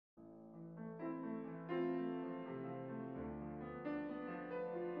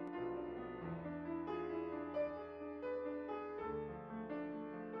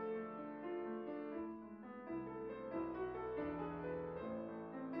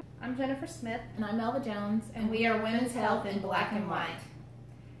I'm Jennifer Smith. And I'm Melva Jones. And we are Women's Health in Black and White.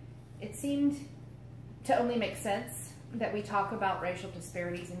 It seemed to only make sense that we talk about racial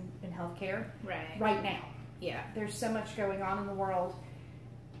disparities in healthcare right now. Yeah. There's so much going on in the world.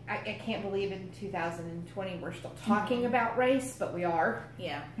 I can't believe in 2020 we're still talking about race, but we are.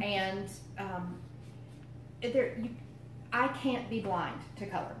 Yeah. And I can't be blind to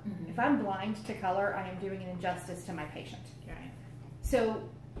color. If I'm blind to color, I am doing an injustice to my patient. Right. So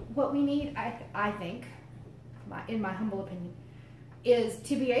what we need, I think, in my humble opinion, is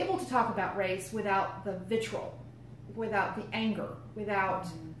to be able to talk about race without the vitriol, without the anger, without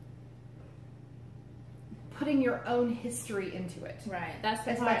putting your own history into it. Right. That's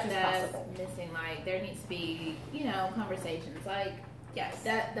the part that's missing. Like, there needs to be, conversations. Like, yes,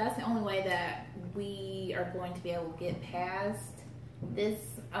 that's the only way that we are going to be able to get past this.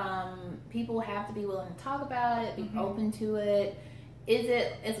 People have to be willing to talk about it, be open to it. Is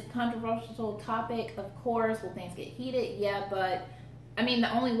it a controversial topic? Of course. Will things get heated? Yeah, but I mean,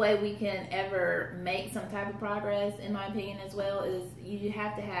 the only way we can ever make some type of progress, in my opinion, as well, is you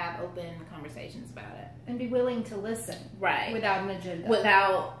have to have open conversations about it. And be willing to listen. Right. Without an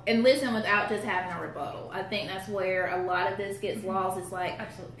agenda. And listen without just having a rebuttal. I think that's where a lot of this gets lost. It's like,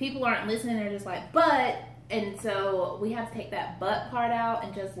 people aren't listening. They're just like, but, and so we have to take that but part out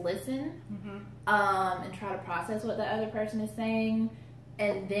and just listen, and try to process what the other person is saying.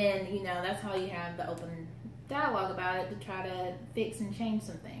 And then, that's how you have the open dialogue about it to try to fix and change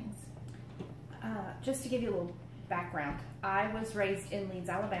some things. Just to give you a little background, I was raised in Leeds,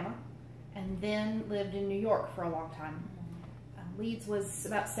 Alabama, and then lived in New York for a long time. Leeds was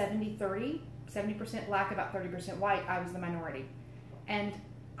about 70-30, 70% black, about 30% white. I was the minority. And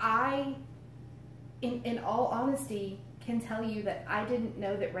I, in all honesty, can tell you that I didn't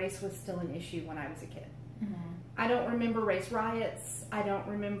know that race was still an issue when I was a kid. I don't remember race riots. I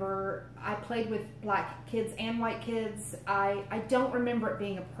played with black kids and white kids. I don't remember it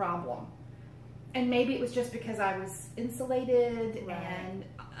being a problem. And maybe it was just because I was insulated and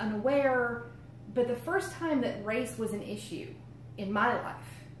unaware. But the first time that race was an issue in my life,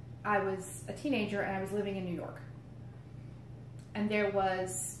 I was a teenager and I was living in New York. And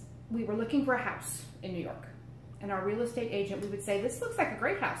we were looking for a house in New York. And our real estate agent, we would say, this looks like a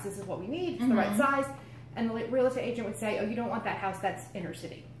great house. This is what we need. It's the right size. And the real estate agent would say, oh, you don't want that house, that's inner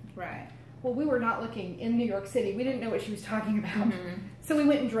city. Right. Well, we were not looking in New York City. We didn't know what she was talking about. So we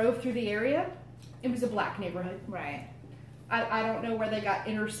went and drove through the area. It was a black neighborhood. Right. I don't know where they got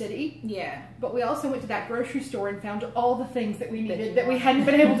inner city. Yeah. But we also went to that grocery store and found all the things that we needed that we hadn't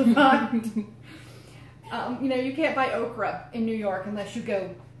been able to find. You can't buy okra in New York unless you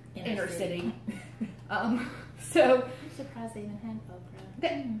go inner city. So I'm surprised they even had okra.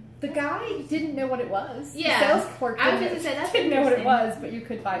 The guy didn't know what it was. Yeah. The sales clerk didn't know what it was, but you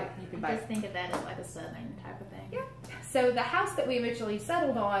could buy it. Just think of that as like a southern type of thing. Yeah. So the house that we eventually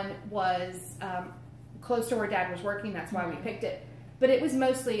settled on was close to where Dad was working. That's why we picked it. But it was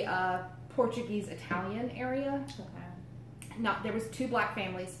mostly a Portuguese-Italian area. Okay. There was 2 black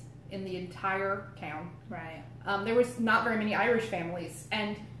families in the entire town. Right. There was not very many Irish families,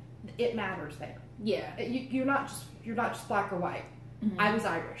 and it matters there. Yeah. You're not just black or white. I was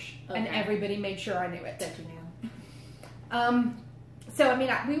Irish, and everybody made sure I knew it. That you knew. So I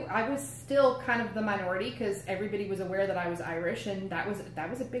mean, I was still kind of the minority because everybody was aware that I was Irish, and that was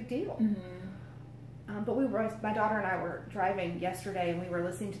a big deal. But my daughter and I were driving yesterday, and we were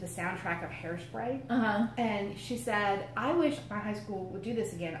listening to the soundtrack of Hairspray. And she said, "I wish my high school would do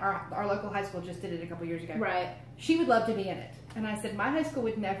this again." Our local high school just did it a couple years ago. Right. She would love to be in it. And I said, my high school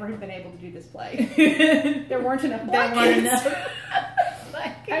would never have been able to do this play. There weren't enough black kids.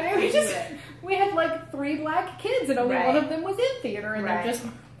 We had like 3 black kids, and only one of them was in theater, and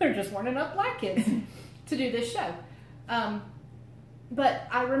there just weren't enough black kids to do this show. But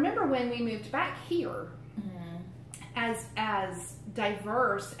I remember when we moved back here, as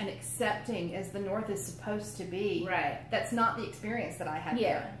diverse and accepting as the North is supposed to be. That's not the experience that I had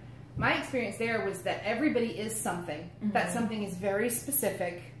there. My experience there was that everybody is something. That something is very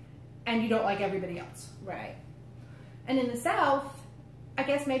specific, and you don't like everybody else. Right. And in the South, I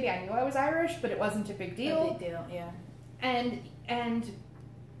guess maybe I knew I was Irish, but it wasn't a big deal. A big deal, yeah. And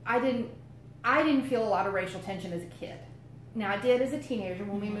I didn't feel a lot of racial tension as a kid. Now I did as a teenager.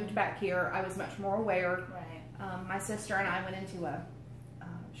 When we moved back here, I was much more aware. Right. My sister and I went into a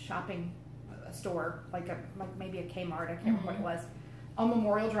shopping store, like maybe a Kmart. I can't remember what it was. On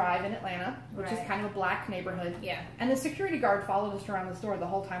Memorial Drive in Atlanta, which is kind of a black neighborhood. Yeah. And the security guard followed us around the store the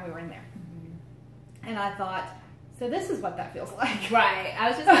whole time we were in there. And I thought, So this is what that feels like. Right. I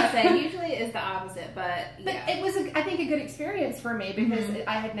was just going to say, usually it's the opposite, but yeah. But it was, I think, a good experience for me because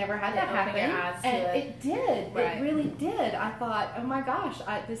I had never had that happen. Your eyes and it did. Right. It really did. I thought, oh my gosh,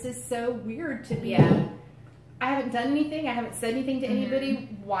 this is so weird to be. Yeah. I haven't done anything. I haven't said anything to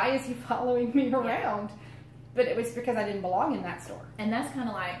anybody. Why is he following me around? But it was because I didn't belong in that store. And that's kind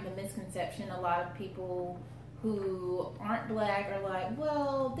of like the misconception. A lot of people who aren't black are like,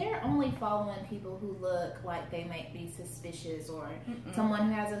 well, they're only following people who look like they might be suspicious, or someone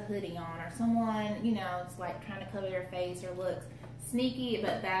who has a hoodie on, or someone, you know, it's like trying to cover their face or looks sneaky,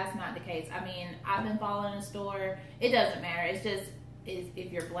 but that's not the case. I mean, I've been following a store. It doesn't matter. It's just,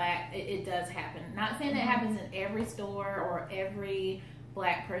 if you're black, it does happen. Not saying that happens in every store or every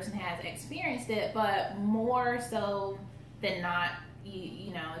black person has experienced it, but more so than not,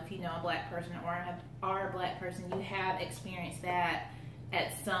 you know, if you know a black person or are a black person, you have experienced that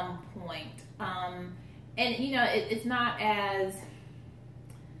at some point. And you know, it's not as,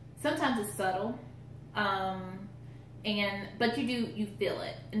 sometimes it's subtle, but you feel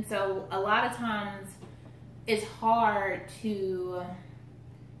it. And so a lot of times it's hard to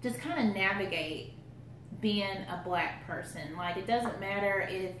just kind of navigate being a black person. Like, it doesn't matter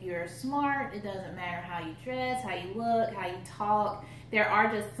if you're smart, it doesn't matter how you dress, how you look, how you talk. There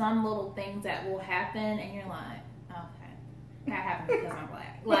are just some little things that will happen and you're like, okay, that happened because I'm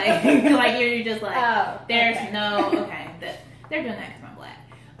black. Like, like you're just like, they're doing that because I'm black.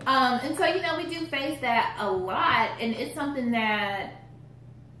 And so, you know, we do face that a lot, and it's something that,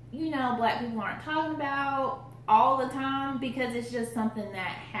 you know, black people aren't talking about all the time because it's just something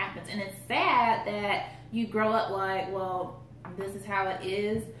that happens. And it's sad that you grow up like, well, this is how it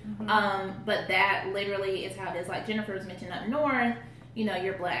is. But that literally is how it is. Like Jennifer was mentioned up north, you know,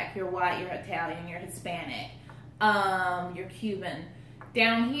 you're black, you're white, you're Italian, you're Hispanic, you're Cuban.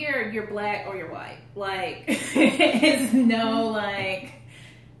 Down here, you're black or you're white. Like, it's no, like,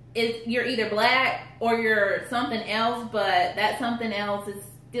 you're either black or you're something else, but that something else is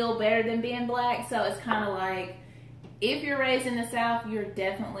still better than being black. So it's kind of like, if you're raised in the South, you're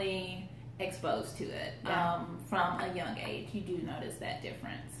definitely exposed to it from a young age. You do notice that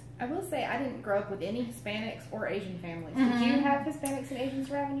difference. I will say I didn't grow up with any Hispanics or Asian families. Did you have Hispanics and Asians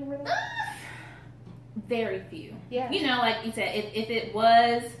around when you were there? Very few. Yeah. You know, like you said, if it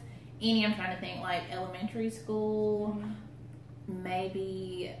was any, I'm trying to think, like elementary school,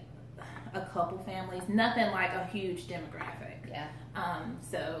 maybe a couple families, nothing like a huge demographic. Yeah.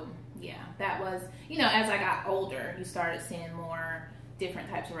 So yeah, that was, you know, as I got older, you started seeing more different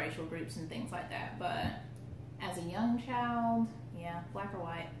types of racial groups and things like that. But as a young child, yeah, black or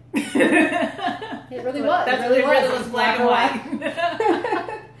white. It really was. It really was black or white.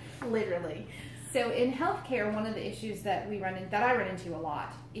 Literally. So in healthcare, one of the issues that I run into a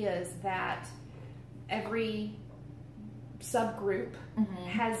lot is that every subgroup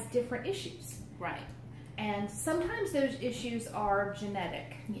has different issues. Right. And sometimes those issues are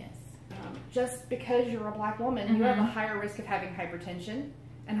genetic. Yes. Just because you're a black woman, you have a higher risk of having hypertension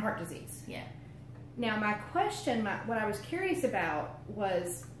and heart disease. Yeah. Now, my question, what I was curious about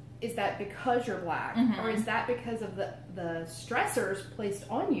was, is that because you're black, or is that because of the stressors placed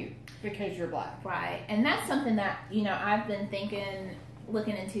on you because you're black? Right. And that's something that, you know, I've been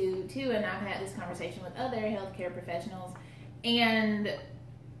looking into too, and I've had this conversation with other healthcare professionals. And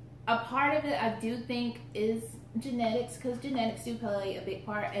a part of it I do think is genetics, because genetics do play a big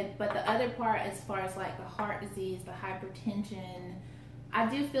part. But the other part, as far as like the heart disease, the hypertension, I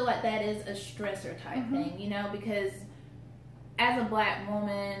do feel like that is a stressor type thing, you know, because as a black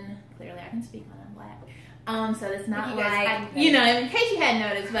woman, clearly I can speak on I'm black. So it's not like, you know, in case you hadn't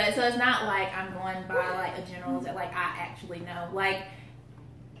noticed, but so it's not like I'm going by like a general that like I actually know. Like,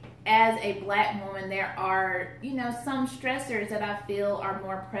 as a black woman, there are, you know, some stressors that I feel are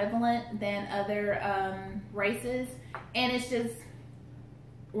more prevalent than other races. And it's just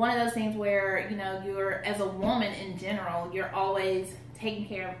one of those things where, you know, you're, as a woman in general, you're always taking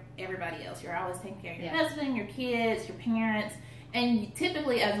care of everybody else. You're always taking care of your husband, your kids, your parents. And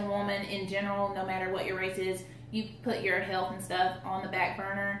typically as a woman in general, no matter what your race is, you put your health and stuff on the back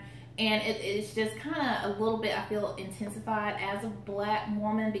burner. And it's just kind of a little bit, I feel, intensified as a black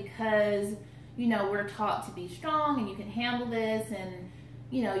woman because, you know, we're taught to be strong and you can handle this, and,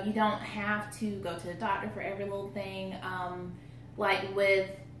 you know, you don't have to go to the doctor for every little thing. Like with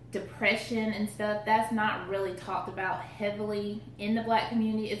depression and stuff, that's not really talked about heavily in the black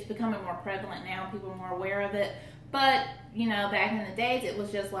community. It's becoming more prevalent now. People are more aware of it. But, you know, back in the days, it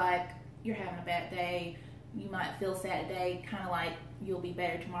was just like, you're having a bad day. You might feel sad today, kind of like you'll be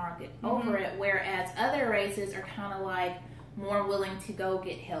better tomorrow, get over it. Whereas other races are kind of like more willing to go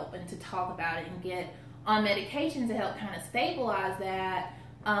get help and to talk about it and get on medications to help kind of stabilize that.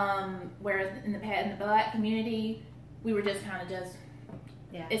 Whereas in the Black community, we were just kind of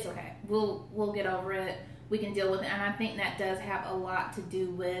it's okay. We'll get over it. We can deal with it. And I think that does have a lot to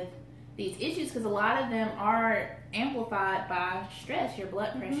do with these issues, because a lot of them are amplified by stress, your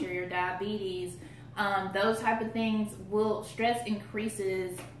blood pressure, your diabetes, those type of things. Stress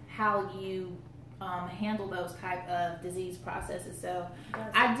increases how you handle those type of disease processes. So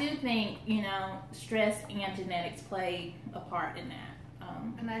I do think, stress and genetics play a part in that.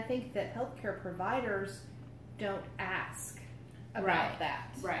 And I think that healthcare providers don't ask about that.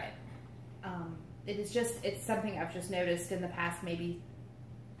 Right. It's something I've just noticed in the past maybe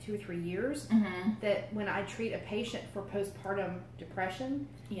 2 or 3 years, that when I treat a patient for postpartum depression,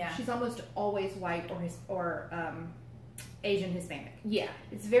 she's almost always white or Asian Hispanic. Yeah.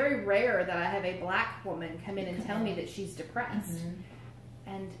 It's very rare that I have a Black woman come in and tell me that she's depressed.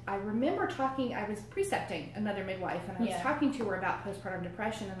 And I remember I was precepting another midwife, and I was talking to her about postpartum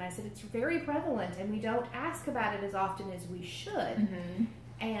depression, and I said, it's very prevalent, and we don't ask about it as often as we should.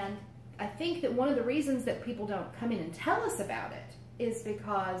 And I think that one of the reasons that people don't come in and tell us about it is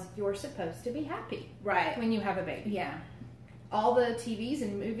because you're supposed to be happy when you have a baby. Yeah. All the TVs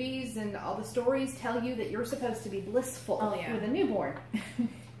and movies and all the stories tell you that you're supposed to be blissful with a newborn.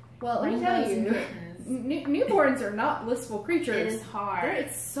 Well, let me tell you, newborns are not blissful creatures. It is hard.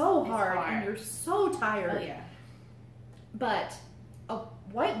 It's so hard, and you're so tired. Oh, yeah. But a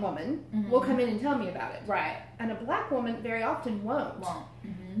white woman will come in and tell me about it. Right. And a Black woman very often won't.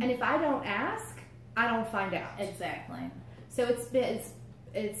 And if I don't ask, I don't find out. Exactly. So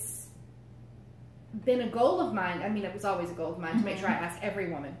it's been a goal of mine. I mean, it was always a goal of mine to make sure I ask every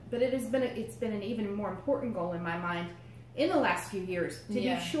woman. But it's been an even more important goal in my mind in the last few years to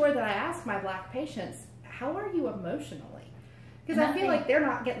be sure that I ask my Black patients, how are you emotionally? Because I feel like they're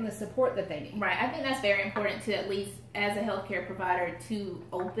not getting the support that they need. Right. I think that's very important to, at least as a healthcare provider, to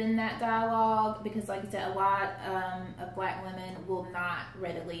open that dialogue, because like you said, a lot of Black women will not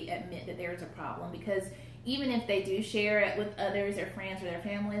readily admit that there's a problem, because even if they do share it with others, their friends or their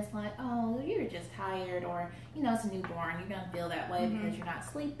family, it's like, oh, you're just tired, or, it's a newborn, you're going to feel that way because you're not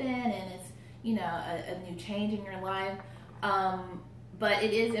sleeping, and it's, a new change in your life. But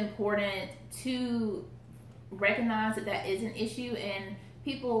it is important to recognize that is an issue, and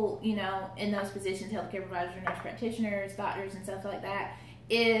people, in those positions, healthcare providers or nurse practitioners, doctors and stuff like that,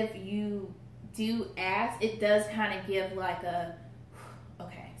 if you do ask, it does kind of give like a,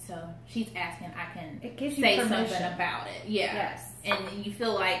 okay, so she's asking, I can say something about it. Yeah. Yes. And you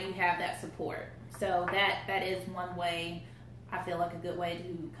feel like you have that support. So that is one way, I feel like a good way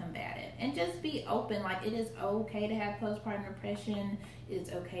to combat it. And just be open. Like, it is okay to have postpartum depression.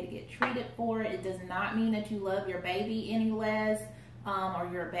 It's okay to get treated for it. It does not mean that you love your baby any less, or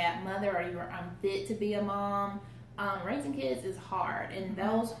you're a bad mother, or you're unfit to be a mom. Raising kids is hard, and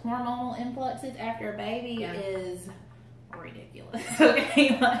those hormonal influxes after a baby is ridiculous.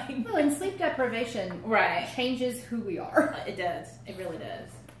 Okay, well, and sleep deprivation changes who we are. It does. It really does.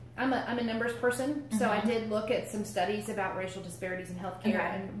 I'm a numbers person, so I did look at some studies about racial disparities in healthcare,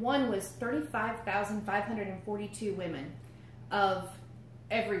 and one was 35,542 women of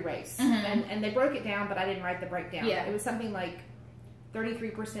every race, and they broke it down, but I didn't write the breakdown. Yeah. It was something like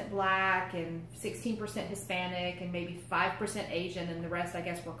 33% Black and 16% Hispanic and maybe 5% Asian, and the rest, I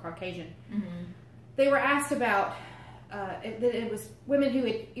guess, were Caucasian. They were asked about, it was women who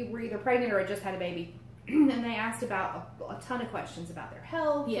were either pregnant or had just had a baby. And they asked about a ton of questions about their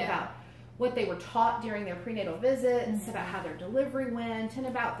health, about what they were taught during their prenatal visits, about how their delivery went, and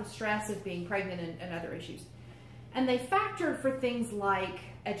about the stress of being pregnant and other issues. And they factored for things like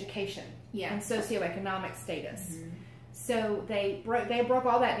education and socioeconomic status. So they broke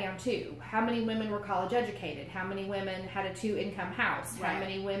all that down too. How many women were college educated? How many women had a 2-income house? How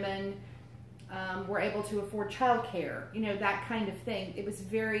many women were able to afford childcare? That kind of thing. It was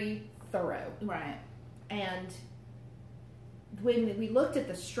very thorough. Right. And when we looked at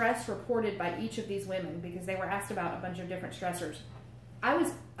the stress reported by each of these women, because they were asked about a bunch of different stressors, I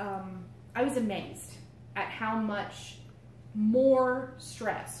was amazed at how much more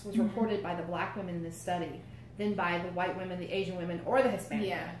stress was reported by the Black women in this study than by the white women, the Asian women, or the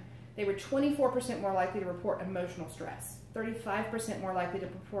Hispanic women. They were 24% more likely to report emotional stress, 35% more likely to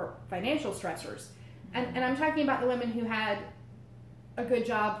report financial stressors. And I'm talking about the women who had a good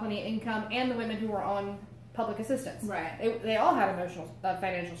job, plenty of income, and the women who were on public assistance. Right. They all had emotional,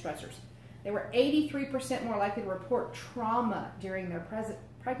 financial stressors. They were 83% more likely to report trauma during their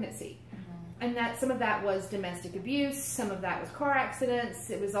pregnancy. And that some of that was domestic abuse, some of that was car accidents,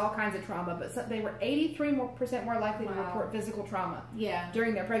 it was all kinds of trauma, but they were 83% more likely to report physical trauma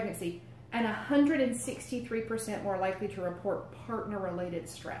during their pregnancy. and 163% more likely to report partner-related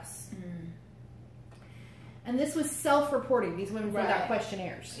stress. And this was self-reporting. These women filled out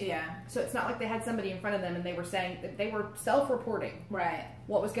questionnaires. Yeah. So it's not like they had somebody in front of them and they were saying that they were self-reporting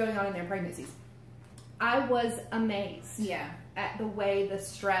what was going on in their pregnancies. I was amazed at the way the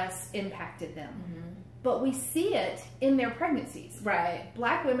stress impacted them. But we see it in their pregnancies.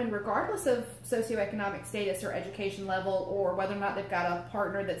 Black women, regardless of socioeconomic status or education level or whether or not they've got a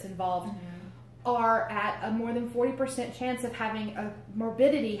partner that's involved, are at a more than 40% chance of having a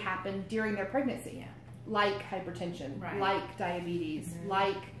morbidity happen during their pregnancy. Like hypertension, like diabetes,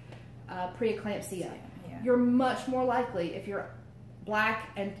 like preeclampsia. You're much more likely, if you're Black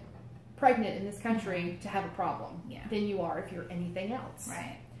and pregnant in this country, to have a problem than you are if you're anything else.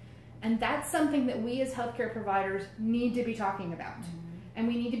 And that's something that we as healthcare providers need to be talking about. And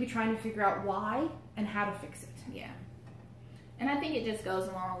we need to be trying to figure out why and how to fix it. And I think it just goes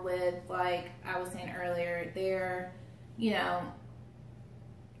along with, like I was saying earlier,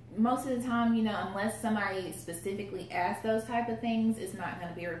 most of the time, unless somebody specifically asks those type of things, it's not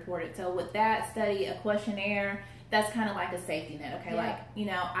going to be reported. So with that study, a questionnaire, that's kind of like a safety net. Okay,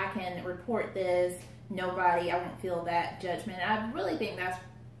 I can report this. I won't feel that judgment. And I really think that's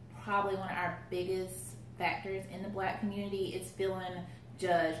probably one of our biggest factors in the Black community is feeling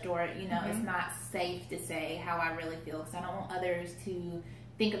judged, or it's not safe to say how I really feel because I don't want others to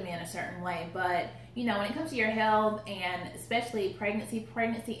think of me in a certain way. But when it comes to your health, and especially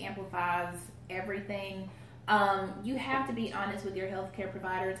pregnancy amplifies everything. You have to be honest with your healthcare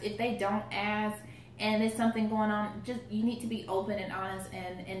providers. If they don't ask and there's something going on, you need to be open and honest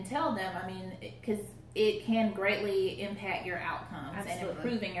and tell them. I mean, because it can greatly impact your outcomes and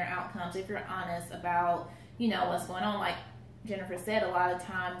improving your outcomes if you're honest about what's going on. Like Jennifer said, a lot of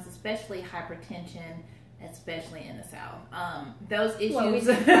times, especially hypertension, especially in the South, those issues. Well, we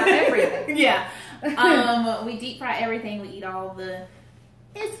deep fry everything. We deep fry everything. We eat all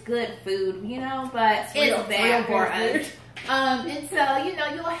it's good food, but it's bad for us. And so,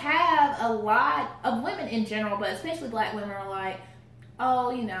 you'll have a lot of women in general, but especially Black women are like,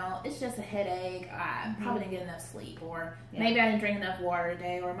 oh, it's just a headache. I probably didn't get enough sleep, or maybe I didn't drink enough water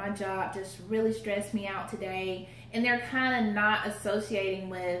today, or my job just really stressed me out today. And they're kind of not associating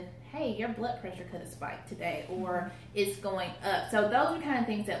with, hey, your blood pressure could have spiked today, or it's going up. So those are kind of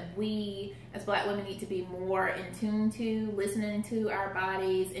things that we as Black women need to be more in tune to, listening to our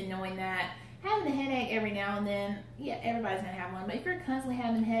bodies and knowing that having a headache every now and then, everybody's gonna have one. But if you're constantly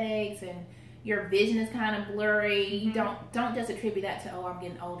having headaches and your vision is kind of blurry, don't just attribute that to, oh, I'm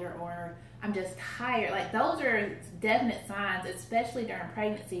getting older, or I'm just tired. Like, those are definite signs, especially during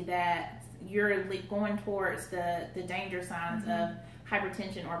pregnancy, that you're going towards the danger signs of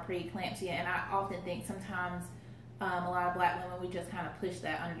hypertension or preeclampsia. And I often think sometimes a lot of Black women, we just kind of push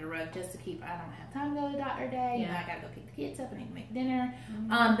that under the rug just to keep, I don't have time to go to the doctor today, I gotta go pick the kids up, I need to make dinner,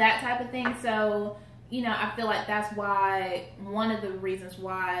 that type of thing. So I feel like that's why, one of the reasons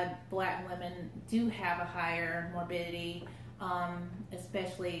why Black women do have a higher morbidity,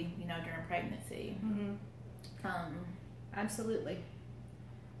 especially during pregnancy. Absolutely.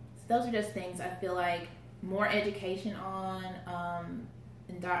 So those are just things I feel like more education on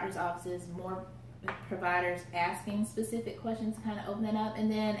in doctors' offices, more providers asking specific questions to kind of open that up.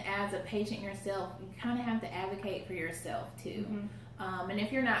 And then as a patient yourself, you kind of have to advocate for yourself too. And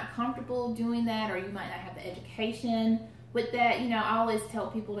if you're not comfortable doing that, or you might not have the education with that, I always tell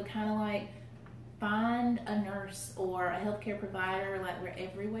people to kind of like find a nurse or a healthcare provider. Like, we're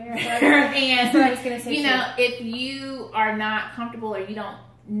everywhere. And I was gonna say, if you are not comfortable or you don't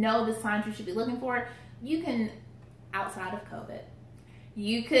know the signs you should be looking for, you can, outside of COVID,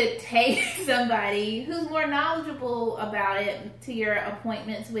 you could take somebody who's more knowledgeable about it to your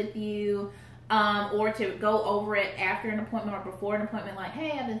appointments with you, or to go over it after an appointment or before an appointment, like,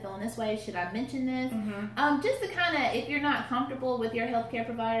 hey, I've been feeling this way, should I mention this? Just to kind of, if you're not comfortable with your healthcare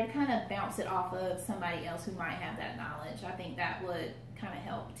provider, kind of bounce it off of somebody else who might have that knowledge. I think that would kind of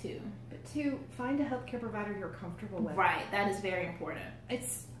help too. But to find a healthcare provider you're comfortable with. Right, that is very important.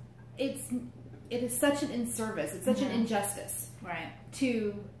 It is such an inservice, it's such an injustice. Right.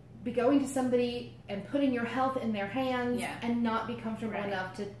 To be going to somebody and putting your health in their hands and not be comfortable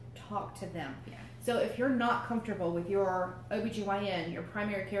enough to talk to them. So if you're not comfortable with your OBGYN, your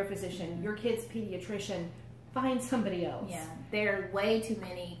primary care physician, your kid's pediatrician, find somebody else. There are way too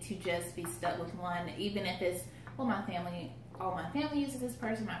many to just be stuck with one, even if it's, well, my family uses this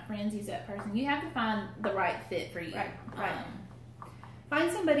person, my friends use that person. You have to find the right fit for you.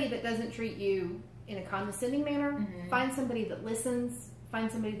 Find somebody that doesn't treat you in a condescending manner. Find somebody that listens.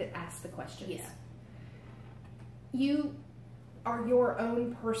 Find somebody that asks the questions. are your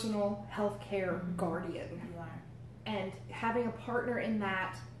own personal healthcare guardian. You are. And having a partner in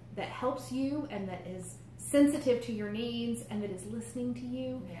that helps you and that is sensitive to your needs and that is listening to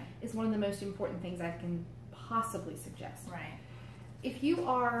you is one of the most important things I can possibly suggest. Right. If you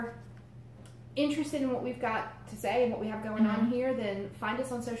are interested in what we've got to say and what we have going on here, then find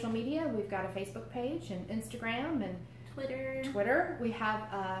us on social media. We've got a Facebook page and Instagram and Twitter. We have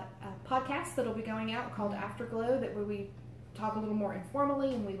a podcast that'll be going out called Afterglow where we talk a little more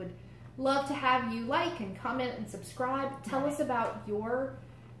informally, and we would love to have you like and comment and subscribe. Tell us about your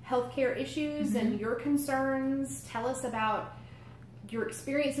healthcare issues and your concerns. Tell us about your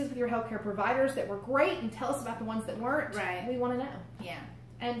experiences with your healthcare providers that were great, and tell us about the ones that weren't. Right. We want to know. Yeah.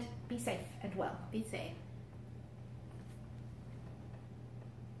 And be safe and well. Be safe.